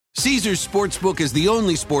Caesars Sportsbook is the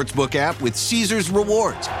only sportsbook app with Caesars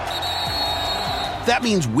Rewards. That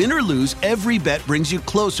means win or lose, every bet brings you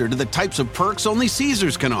closer to the types of perks only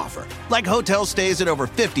Caesars can offer, like hotel stays at over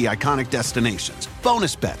 50 iconic destinations,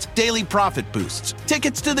 bonus bets, daily profit boosts,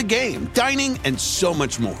 tickets to the game, dining, and so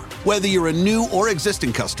much more. Whether you're a new or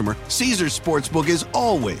existing customer, Caesars Sportsbook is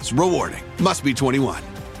always rewarding. Must be 21.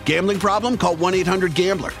 Gambling problem? Call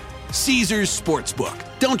 1-800-GAMBLER. Caesars Sportsbook.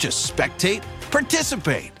 Don't just spectate,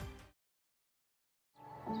 participate.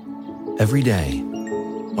 Every day,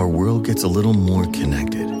 our world gets a little more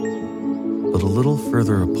connected, but a little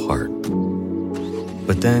further apart.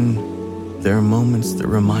 But then, there are moments that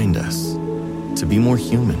remind us to be more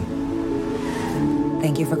human.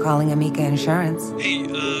 Thank you for calling Amica Insurance. Hey,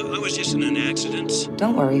 I was just in an accident.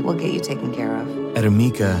 Don't worry, we'll get you taken care of. At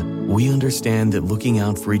Amica, we understand that looking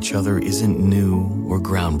out for each other isn't new or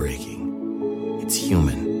groundbreaking. It's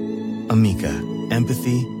human. Amica,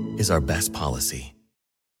 empathy is our best policy.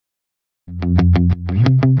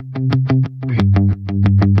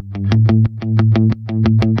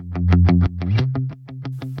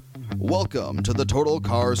 Welcome to the Total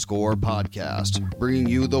Car Score podcast, bringing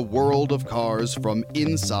you the world of cars from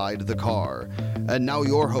inside the car. And now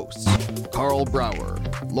your hosts, Carl Brower,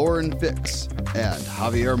 Lauren Fix, and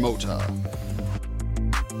Javier Mota.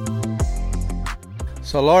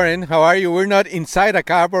 So, Lauren, how are you? We're not inside a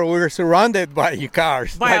car, but we're surrounded by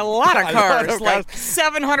cars. By a lot of cars, cars. like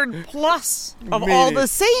 700 plus of Minis. all the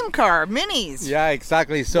same car, minis. Yeah,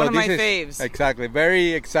 exactly. So One of this my is faves. Exactly.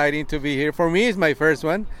 Very exciting to be here. For me, it's my first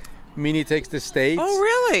one. Mini takes the States. Oh,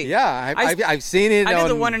 really? Yeah, I've seen it. I did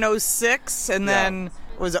the one in 06, and then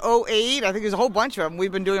was 08. I think there's a whole bunch of them.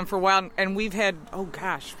 We've been doing them for a while, and we've had,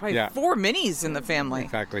 probably 4 minis in the family.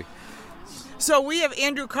 Exactly. So we have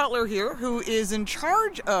Andrew Cutler here, who is in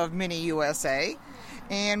charge of Mini USA,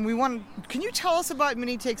 and can you tell us about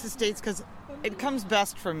Mini Takes the States, because it comes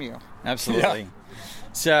best from you. Absolutely. Yeah.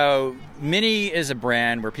 So Mini is a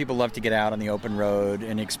brand where people love to get out on the open road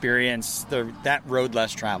and experience that road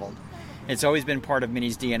less traveled. It's always been part of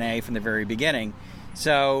Mini's DNA from the very beginning.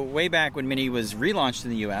 So way back when Mini was relaunched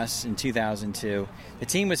in the U.S. in 2002, the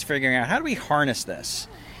team was figuring out, how do we harness this?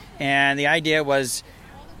 And the idea was,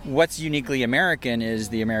 what's uniquely American is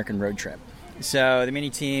the American road trip. So the Mini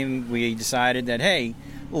team, we decided that, hey,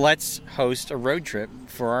 let's host a road trip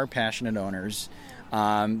for our passionate owners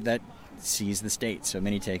that sees the States. So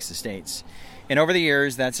Mini Takes the States. And over the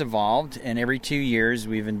years, that's evolved. And every 2 years,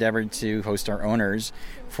 we've endeavored to host our owners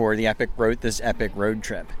for this epic road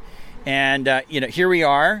trip. And, here we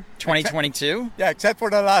are, 2022. Yeah, except for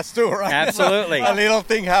the last two, right? Absolutely. A little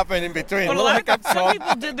thing happened in between. But some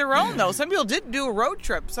people did their own, though. Some people did do a road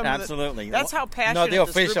trip. Absolutely. That's how passionate Not the this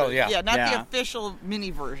official, group is. yeah. Yeah, not Yeah. the official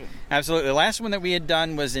Mini version. Absolutely. The last one that we had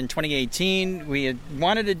done was in 2018. We had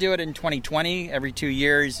wanted to do it in 2020, every 2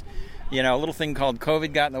 years. A little thing called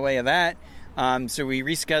COVID got in the way of that. So we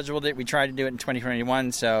rescheduled it. We tried to do it in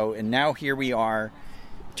 2021. And now here we are,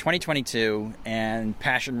 2022, and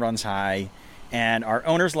passion runs high, and our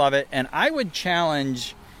owners love it. And I would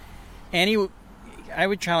challenge any of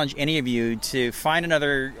you to find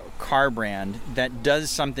another car brand that does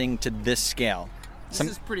something to this scale. This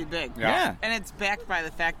is pretty big. Yeah. And it's backed by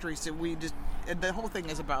the factory, so the whole thing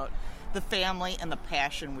is about the family and the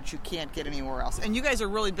passion, which you can't get anywhere else. And you guys are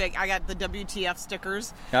really big. I got the WTF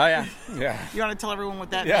stickers. Oh, yeah. Yeah. You want to tell everyone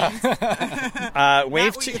what that Yeah. means?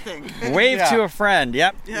 Wave what you think. to a friend.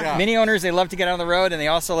 Yep. Yeah. Mini owners, they love to get on the road, and they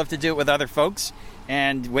also love to do it with other folks,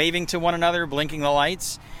 and waving to one another, blinking the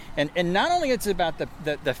lights. And not only it's about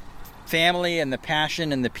the family and the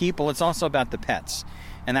passion and the people, it's also about the pets.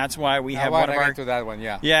 And that's why we have one of our... to that one,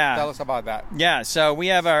 yeah. Yeah. Tell us about that. Yeah, so we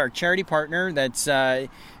have our charity partner that's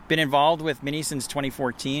been involved with Mini since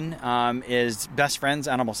 2014, is Best Friends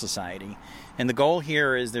Animal Society. And the goal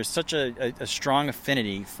here is there's such a strong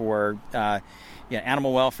affinity for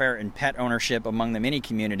animal welfare and pet ownership among the Mini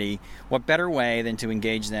community. What better way than to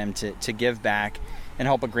engage them to give back and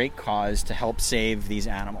help a great cause to help save these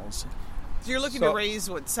animals? So you're looking to raise,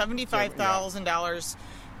 $75,000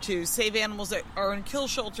 to save animals that are in kill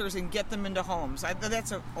shelters and get them into homes.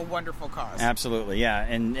 That's a wonderful cause. Absolutely, yeah.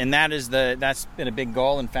 And that's been a big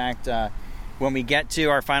goal. In fact, when we get to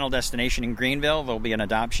our final destination in Greenville, there'll be an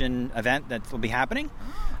adoption event that will be happening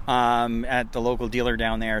at the local dealer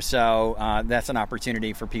down there. So that's an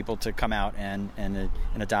opportunity for people to come out and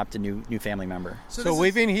adopt a new family member. So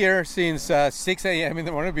we've been here since 6 a.m. in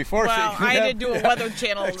the morning before. Well, I did do a Weather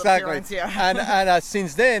Channel appearance, yeah. And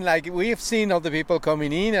since then, we have seen all the people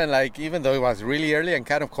coming in, and even though it was really early and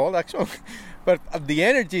kind of cold, actually, But the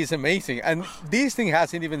energy is amazing, and this thing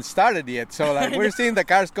hasn't even started yet. So like we're seeing the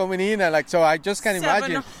cars coming in, and like so I just can't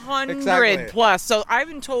imagine. 700 plus. So I've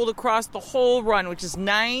been told across the whole run, which is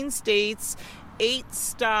 9 states, 8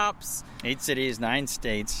 stops, 8 cities, 9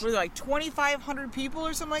 states. We're like 2,500 people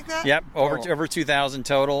or something like that. Yep, over 2,000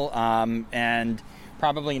 total, and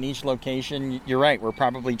probably in each location. You're right. We're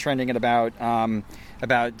probably trending at about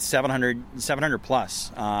 700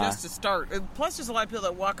 plus. Just to start. Plus, there's a lot of people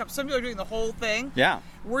that walk up. Some people are doing the whole thing. Yeah.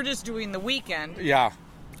 We're just doing the weekend. Yeah.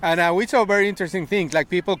 And we saw very interesting things, like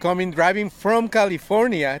people driving from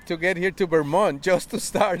California to get here to Vermont just to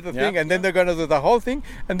start the thing, and then they're going to do the whole thing,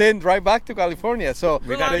 and then drive back to California. So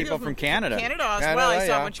we got people from Canada. Canada as well. I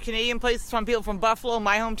saw a bunch of Canadian places, some people from Buffalo,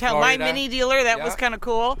 my hometown, Florida. My mini dealer. That was kind of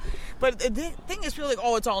cool. But the thing is, really,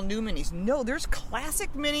 it's all new minis. No, there's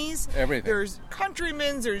classic minis. Everything. There's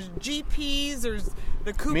Countrymans. There's GPs. There's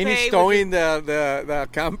the coupe. Minis towing the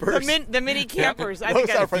campers. The mini campers. I think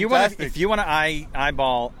are fantastic. If you want to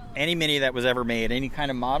eyeball any mini that was ever made, any kind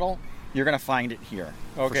of model, you're going to find it here.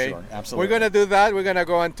 Okay. For sure. Absolutely. We're going to do that. We're going to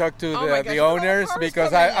go and talk to the owners,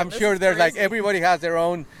 because I'm sure there's like everybody has their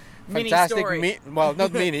own fantastic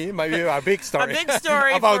not mini, maybe a big story. A big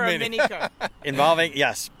story about for a mini car. Involving,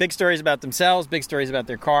 big stories about themselves, big stories about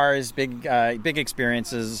their cars, big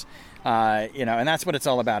experiences. And that's what it's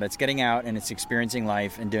all about. It's getting out and it's experiencing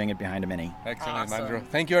life and doing it behind a mini. Excellent, awesome. Andrew.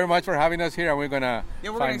 Thank you very much for having us here, and we're gonna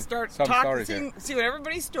start some stories here. See what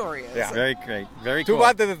everybody's story is. Yeah, very great, very cool. Too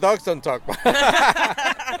bad that the dogs don't talk.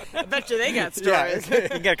 I bet you they got stories. You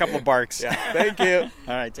can get a couple of barks. Yeah. Thank you.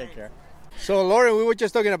 All right, take care. So, Lauren, we were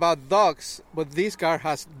just talking about dogs, but this car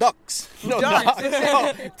has ducks. No, dogs.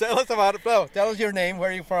 Tell us about it. Tell us your name, where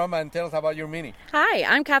are you from, and tell us about your Mini. Hi,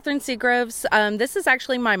 I'm Catherine Seagroves. This is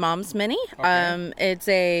actually my mom's Mini. Okay. It's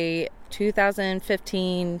a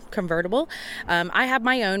 2015 convertible. I have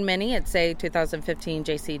my own Mini. It's a 2015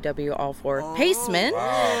 JCW All-4 Paceman.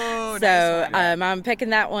 Wow. So I'm picking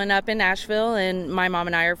that one up in Nashville, and my mom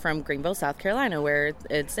and I are from Greenville, South Carolina, where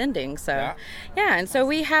it's ending. So yeah, and so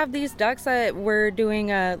we have these ducks that we're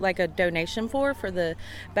doing a donation for the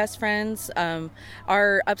best friends.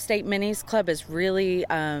 Our Upstate Minis Club is really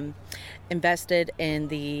invested in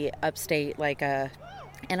the upstate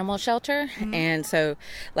animal shelter, and so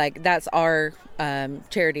that's our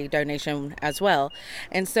charity donation as well.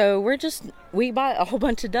 And so we bought a whole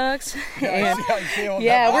bunch of ducks, and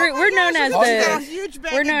we're known as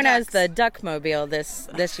as the Duckmobile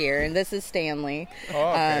this year, and this is Stanley.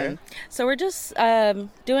 So we're just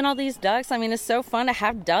doing all these ducks. I mean, it's so fun to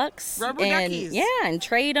have ducks, rubber duckies, and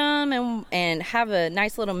trade them and have a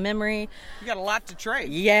nice little memory. You got a lot to trade.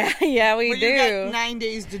 Yeah, we do. You got 9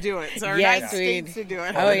 days to do it. So 9 states to do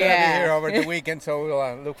it. We're gonna be here over the weekend, so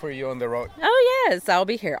we'll look for you on the road. Oh yes, I'll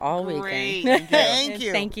be here all weekend. Thank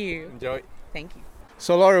you. Thank you. Enjoy. Thank you.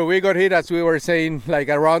 So, Laura, we got here, as we were saying,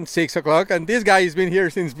 around 6 o'clock, and this guy has been here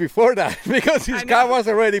since before that because his car was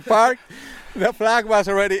already parked, the flag was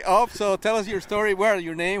already up. So tell us your story,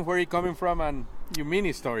 your name, where are you coming from, and your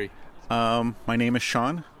Mini story. My name is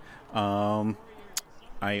Sean.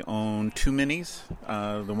 I own 2 Minis.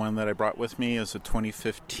 The one that I brought with me is a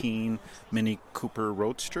 2015 Mini Cooper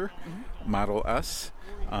Roadster, Model S.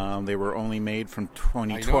 They were only made from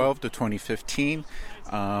 2012 to 2015.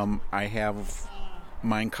 I have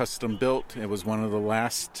mine custom built. It was one of the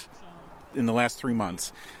last in the last 3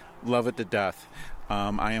 months. Love it to death.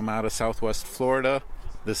 I am out of Southwest Florida.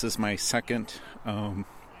 This is my second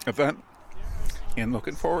event, and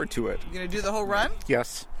looking forward to it. You gonna do the whole run?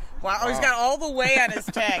 Yes. Wow, he's got all the way on his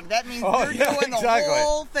tag. That means you're doing the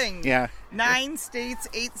whole thing. Yeah. 9 states,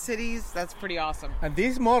 8 cities. That's pretty awesome. And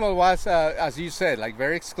this model was, as you said,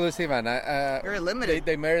 very exclusive and very limited.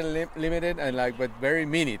 They very limited and but very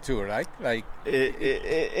mini too, right?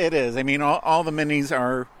 It is. I mean, all the Minis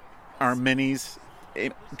are Minis,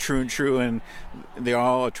 true, and they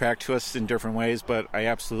all attract to us in different ways. But I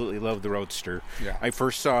absolutely love the Roadster. Yeah. I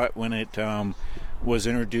first saw it when it was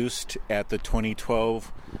introduced at the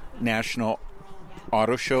 2012 National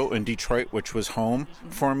Auto Show in Detroit, which was home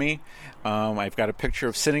for me. I've got a picture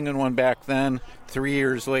of sitting in one back then. 3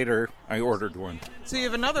 years later, I ordered one. So you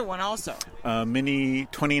have another one also. Mini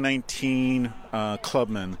 2019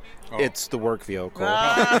 Clubman. Oh. It's the work vehicle.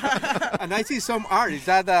 And I see some art. Is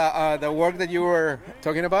that the work that you were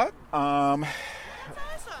talking about?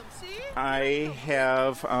 That's awesome. See? I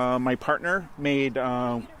have my partner made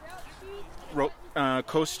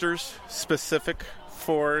coasters specific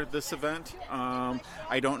for this event.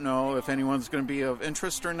 I don't know if anyone's going to be of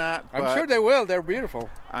interest or not. I'm sure they will. They're beautiful.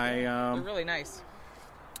 They're really nice.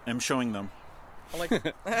 I'm showing them. I like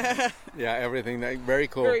Yeah, everything. Very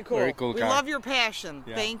cool. Very cool. Very cool We car. love your passion.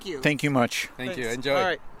 Yeah. Thank you. Thank you much. Thank you. Thanks. Enjoy. All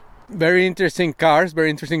right. Very interesting cars, very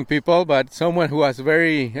interesting people, but someone who was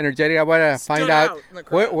very energetic. I want to find out, out in the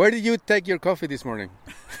crowd. where did you take your coffee this morning?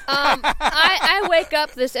 I wake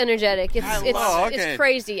up this energetic. It's I it's love it. it's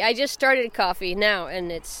crazy. I just started coffee now,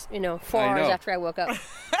 and it's 4 I hours know. after I woke up.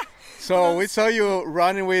 So we saw you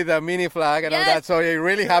running with a mini flag and all Yes. that, so you're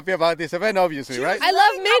really happy about this event, obviously, right? I love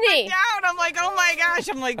Running up and Mini. down. I'm like, oh my gosh.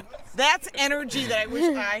 I'm like, that's energy that I wish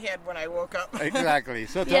I had when I woke up. Exactly.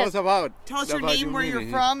 So tell Yes. us about. Tell us your about name, where Mini. you're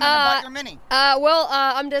from, and about your Mini.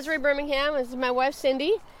 I'm Desiree Birmingham. This is my wife,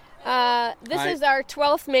 Cindy. This Hi. is our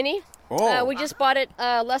 12th Mini. Oh. We just bought it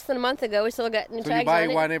less than a month ago. We still got new So tags you buy on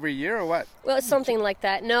it. one every year or what? Well, it's something like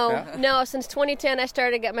that. No, Yeah. no. Since 2010, I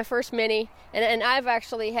started got my first Mini, and I've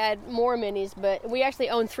actually had more Minis, but we actually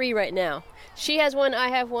own 3 right now. She has one, I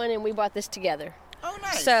have one, and we bought this together. Oh,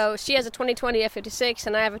 nice. So she has a 2020 F56,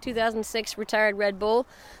 and I have a 2006 retired Red Bull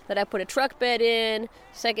that I put a truck bed in,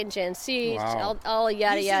 second-gen seats, Wow. all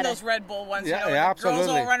yada You've yada. seen those Red Bull ones, Yeah, you know, yeah, when the girls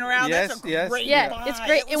absolutely. all run around. Yes, That's a yes. great Yeah, buy. it's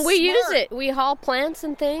great, It and was we use smart. it. We haul plants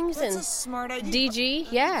and things, That's a and smart idea. DG,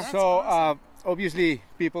 yeah. So obviously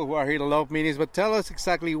people who are here love Minis, but tell us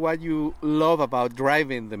exactly what you love about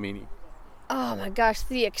driving the Mini. Oh my gosh,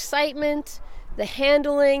 the excitement, the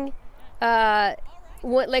handling.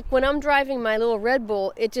 When I'm driving my little Red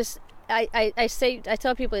Bull, it just I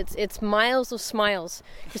tell people it's miles of smiles,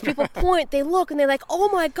 because people point, they look, and they're like, oh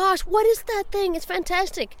my gosh, what is that thing? It's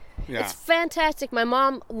fantastic. Yeah. It's fantastic. My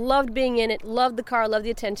mom loved being in it, loved the car, loved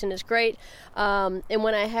the attention. It's great. And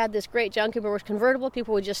when I had this great John Cooper Works convertible,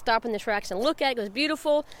 people would just stop in the tracks and look at it. It was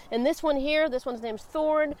beautiful. And this one here, this one's name's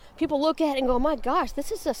Thorn. People look at it and go, oh my gosh,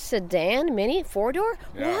 this is a sedan Mini 4-door?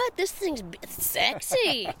 Yeah. What? This thing's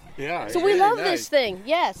sexy. Yeah. So it's we really love nice. this thing.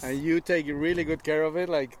 Yes. And you take really good care of it,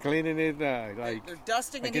 like cleaning it, like They're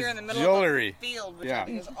dusting like in here it's in the middle jewelry. of the field, which Yeah. I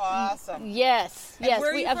think is awesome. Yes. And Yes.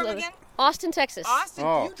 where are you from absolutely. again? Austin, Texas. Austin,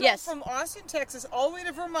 Oh. you drove Yes. from Austin, Texas, all the way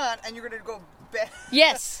to Vermont, and you're going to go back.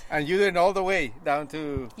 Yes. And you did all the way down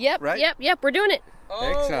to Yep. right? Yep. We're doing it. Oh,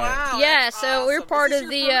 Excellent. wow. Yeah. that's So we're awesome. part Is of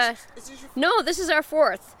this the. your first? Is this your No, this is our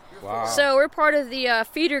 4th. Wow. So we're part of the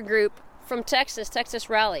feeder group from Texas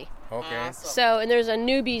Rally. Okay. Awesome. So, and there's a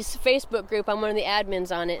newbies Facebook group. I'm one of the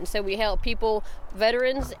admins on it, and so we help people,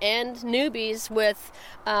 veterans and newbies, with,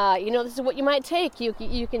 this is what you might take. You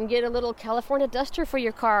can get a little California duster for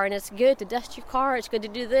your car, and it's good to dust your car. It's good to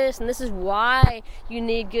do this, and this is why you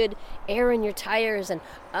need good air in your tires, and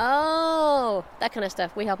that kind of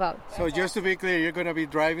stuff. We help out. So just to be clear, you're going to be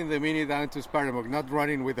driving the Mini down to Spartanburg, not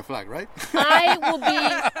running with the flag, right? I will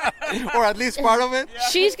be. Or at least part of it.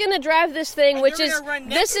 She's gonna drive this thing, And which you're is gonna run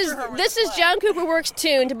next to her with this the is flag. John Cooper Works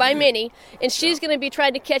tuned by Minnie, and she's gonna be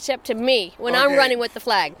trying to catch up to me when I'm Okay. running with the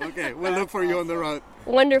flag. Okay, we'll look for you on the road.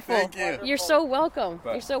 Wonderful. Thank you. You're so welcome.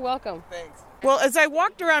 You're so welcome. Thanks. Well, as I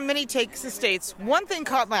walked around Mini Takes Estates, one thing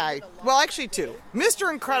caught my eye. Well, actually, 2.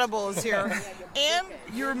 Mr. Incredible is here, and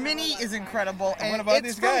your Mini is incredible. And what about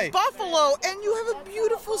it's this guy? from Buffalo, and you have a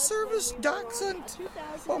beautiful service dachshund.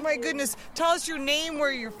 Oh my goodness! Tell us your name,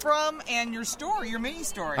 where you're from, and your story, your Mini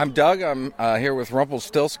story. I'm Doug. I'm here with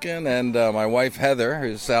Rumpelstiltskin and my wife Heather,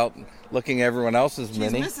 who's out looking at everyone else's She's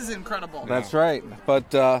Mini. Mrs. Incredible. That's right.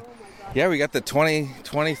 But we got the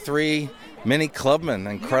 2023 Mini Clubman,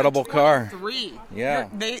 incredible car. 3. Yeah.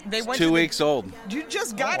 They It's went 2 to weeks old. You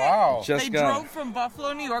just got wow. it. Just they got drove it. from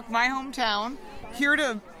Buffalo, New York, my hometown, here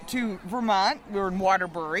to Vermont. We were in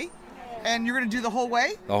Waterbury, and you're going to do the whole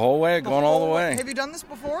way. The whole way, going all the way. Have you done this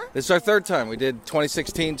before? This is our 3rd time. We did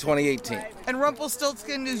 2016, 2018. And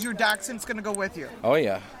Rumpelstiltskin is your dachshund. It's going to go with you. Oh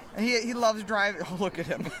yeah. And he loves driving. Oh, look at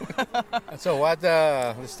him. So what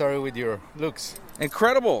the story with your looks?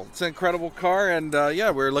 Incredible. It's an incredible car, and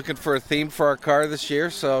we're looking for a theme for our car this year.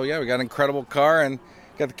 So we got an incredible car, and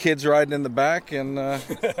got the kids riding in the back, and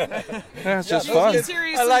it's just fun.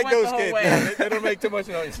 I like those kids. They don't make too much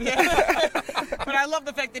noise. But I love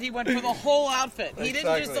the fact that he went for the whole outfit. He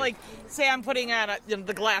didn't just Exactly. say I'm putting on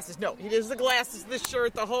the glasses. No, he does the glasses, the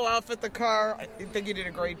shirt, the whole outfit, the car. I think he did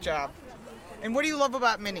a great job. And what do you love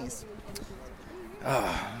about Minis?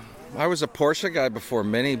 I was a Porsche guy before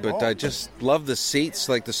Mini, but I just love the seats.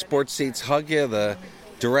 Like the sports seats hug you, the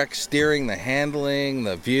direct steering, the handling,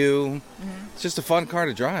 the view. It's just a fun car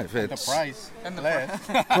to drive. It's, The price. And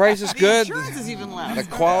the price is The good. insurance is even less. The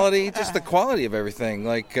quality, just the quality of everything.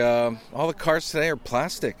 Like all the cars today are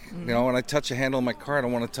plastic. You know, when I touch a handle in my car, I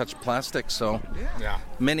don't want to touch plastic. So Yeah.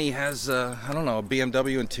 Mini has, a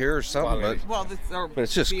BMW interior or something, Quality. Well, but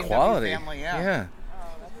it's just BMW quality. Family, yeah.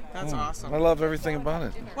 That's awesome. I love everything about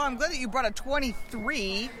it. Well, I'm glad that you brought a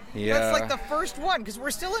 23. Yeah. That's like the first one, because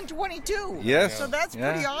we're still in 22. Yes. So that's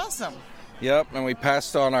pretty awesome. Yep, and we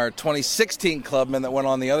passed on our 2016 Clubman that went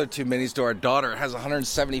on the other two minis to our daughter. It has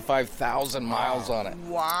 175,000 miles on it.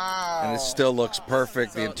 Wow. And it still looks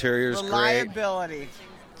perfect. The interior's great. Reliability.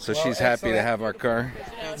 So she's happy to have our car.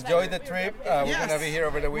 Enjoy the trip. We're going to be here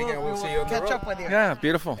over the weekend. We'll see you on the road. Catch up with you. Yeah,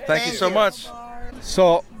 beautiful. Thank you so much.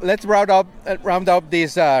 So let's round up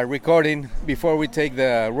this recording before we take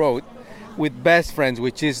the road with Best Friends,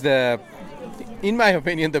 which is in my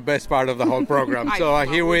opinion, the best part of the whole program. So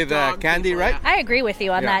here with Candy, right? I agree with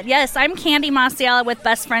you on that. Yes, I'm Candy Masiala with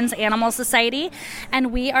Best Friends Animal Society,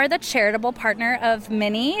 and we are the charitable partner of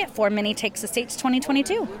Minnie for Minnie Takes Estates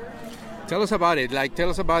 2022. Tell us about it. Tell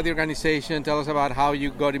us about the organization. Tell us about how you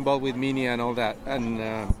got involved with Minnie and all that,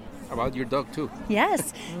 and about your dog too.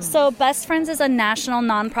 Yes. So Best Friends is a national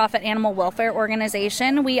nonprofit animal welfare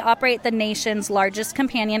organization. We operate the nation's largest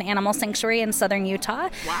companion animal sanctuary in southern Utah.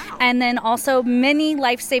 Wow. And then also many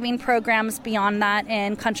life-saving programs beyond that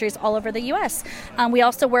in countries all over the U.S. We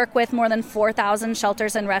also work with more than 4,000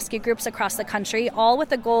 shelters and rescue groups across the country, all with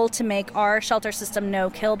the goal to make our shelter system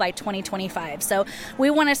no-kill by 2025. So we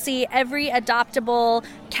want to see every adoptable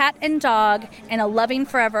cat and dog in a loving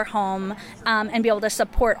forever home and be able to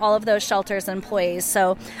support all of those shelters and employees.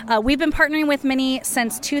 So we've been partnering with Minnie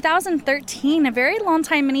since 2013, a very long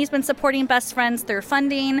time. Minnie's been supporting Best Friends through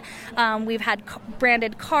funding. We've had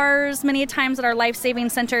branded cars many times at our life-saving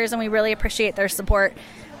centers, and we really appreciate their support.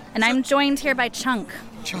 And I'm joined here by Chunk.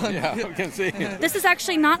 Yeah, I can see. This is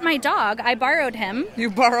actually not my dog. I borrowed him.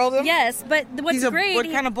 You borrowed him? Yes, but what's great...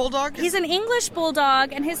 What kind of bulldog? He's an English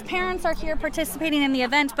bulldog, and his parents are here participating in the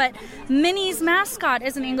event, but Minnie's mascot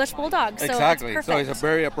is an English bulldog, so exactly. It's so perfect. it's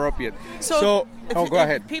very appropriate. So go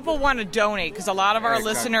ahead. If people want to donate, because a lot of our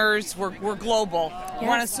listeners, we're global,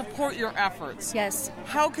 want to support your efforts. Yes.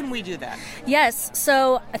 How can we do that? Yes,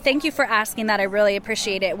 so thank you for asking that. I really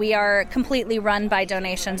appreciate it. We are completely run by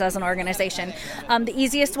donations as an organization.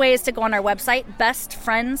 The easiest way is to go on our website,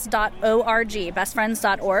 bestfriends.org,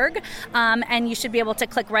 bestfriends.org, and you should be able to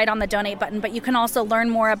click right on the donate button. But you can also learn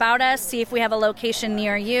more about us, see if we have a location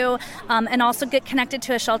near you, and also get connected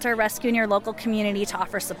to a shelter rescue in your local community to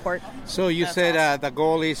offer support. So you said the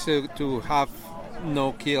goal is to have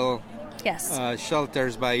no-kill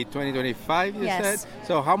shelters by 2025, you said?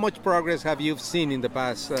 So how much progress have you seen in the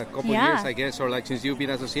past couple years, I guess, or since you've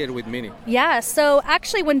been associated with Minnie? Yeah, so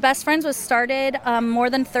actually when Best Friends was started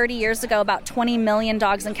more than 30 years ago, about 20 million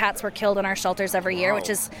dogs and cats were killed in our shelters every year, which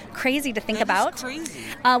is crazy to think about. Is crazy.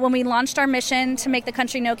 When we launched our mission to make the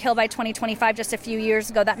country no-kill by 2025 just a few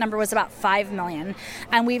years ago, that number was about 5 million.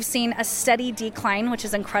 And we've seen a steady decline, which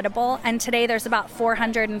is incredible. And today there's about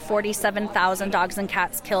 447,000 dogs and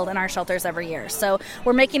cats killed in our shelters every year. So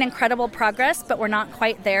we're making incredible progress, but we're not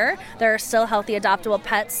quite there. There are still healthy adoptable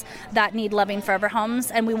pets that need loving forever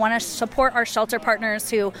homes, and we want to support our shelter partners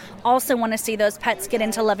who also want to see those pets get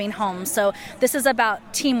into loving homes. So this is about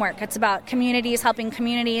teamwork. It's about communities helping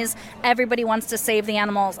communities. Everybody wants to save the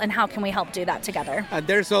animals, and how can we help do that together? And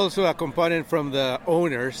there's also a component from the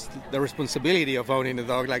owners, the responsibility of owning a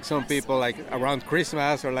dog. Like some people, around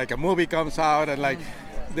Christmas or a movie comes out and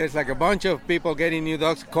there's a bunch of people getting new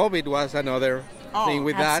dogs. COVID was another thing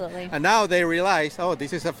with absolutely. that. And now they realize,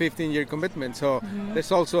 this is a 15-year commitment. So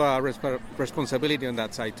there's also a responsibility on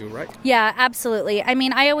that side too, right? Yeah, absolutely. I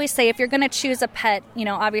mean, I always say if you're going to choose a pet,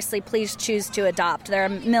 obviously please choose to adopt. There are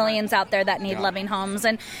millions out there that need loving homes.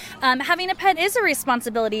 And having a pet is a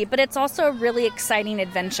responsibility, but it's also a really exciting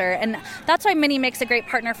adventure. And that's why Minnie makes a great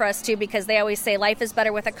partner for us too, because they always say life is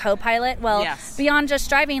better with a co-pilot. Well, beyond just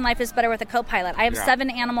driving, life is better with a co-pilot. I have 7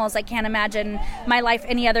 animals. I can't imagine my life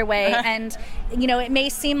any other way. And it may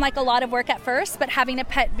seem like a lot of work at first, but having a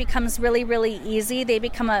pet becomes really, really easy. They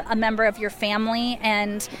become a member of your family,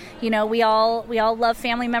 and we all love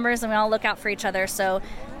family members, and we all look out for each other. So,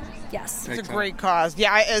 yes, it's a great cause.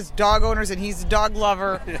 Yeah, as dog owners, and he's a dog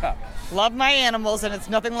lover. Love my animals, and it's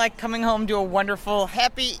nothing like coming home to a wonderful,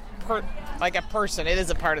 happy like a person. It is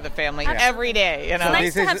a part of the family every day. It's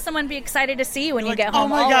nice to have someone be excited to see you when you get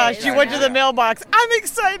home. Oh my gosh, you went to the mailbox. I'm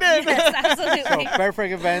excited. Yes, absolutely. So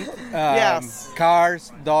perfect event.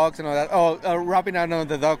 Cars, dogs, and all that. Wrapping up on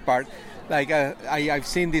the dog part. I've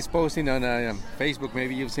seen this posting on Facebook.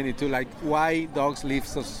 Maybe you've seen it too. Why dogs live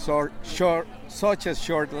such a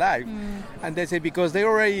short life, and they say because they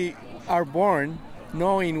already are born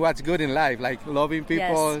knowing what's good in life, like loving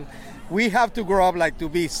people. we have to grow up like to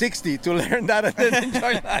be 60 to learn that and then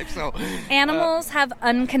enjoy life. So animals have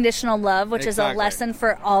unconditional love, which is a lesson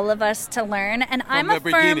for all of us to learn. And I'm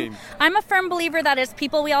a firm believer that as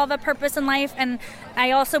people, we all have a purpose in life, and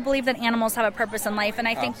I also believe that animals have a purpose in life. And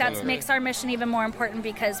I think that makes our mission even more important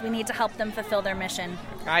because we need to help them fulfill their mission.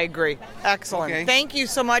 I agree. Excellent. Okay. Thank you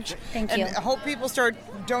so much. Thank you. And I hope people start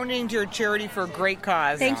donating to your charity for a great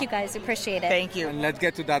cause. Thank you, guys. Appreciate it. Thank you. And let's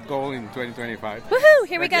get to that goal in 2025. Woohoo!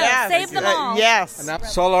 Here we go. Yes. Save them all. Yes.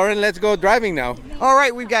 So, Lauren, let's go driving now. All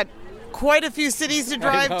right, we've got quite a few cities to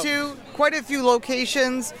drive to, quite a few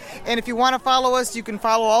locations. And if you want to follow us, you can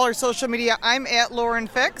follow all our social media. I'm at Lauren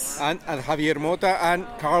Fix. And Javier Mota and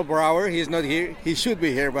Carl Brower. He's not here. He should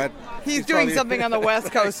be here, but he's doing something on the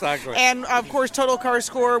West Coast. Exactly. And, of course, Total Car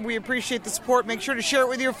Score. We appreciate the support. Make sure to share it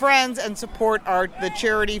with your friends and support the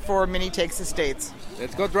charity for Mini Takes Estates.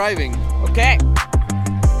 Let's go driving. Okay.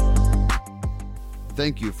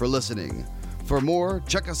 Thank you for listening. For more,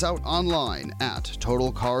 check us out online at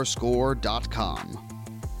TotalCarScore.com.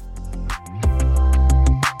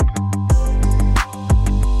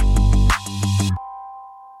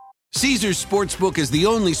 Caesars Sportsbook is the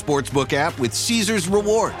only sportsbook app with Caesars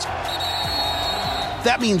Rewards.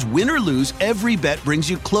 That means win or lose, every bet brings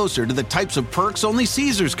you closer to the types of perks only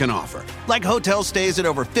Caesars can offer, like hotel stays at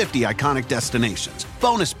over 50 iconic destinations,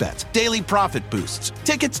 bonus bets, daily profit boosts,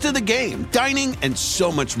 tickets to the game, dining, and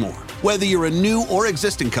so much more. Whether you're a new or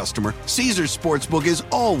existing customer, Caesars Sportsbook is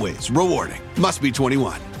always rewarding. Must be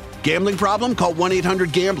 21. Gambling problem? Call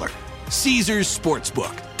 1-800-GAMBLER. Caesars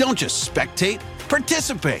Sportsbook. Don't just spectate,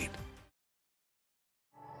 participate.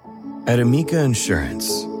 At Amica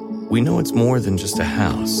Insurance, we know it's more than just a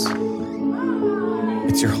house.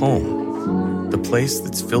 It's your home, the place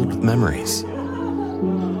that's filled with memories.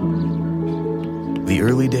 The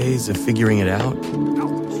early days of figuring it out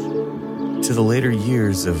to the later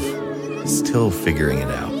years of still figuring it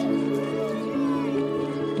out.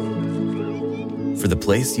 For the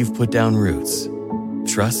place you've put down roots,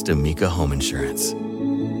 trust Amica Home Insurance.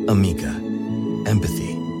 Amica,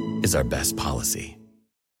 empathy is our best policy.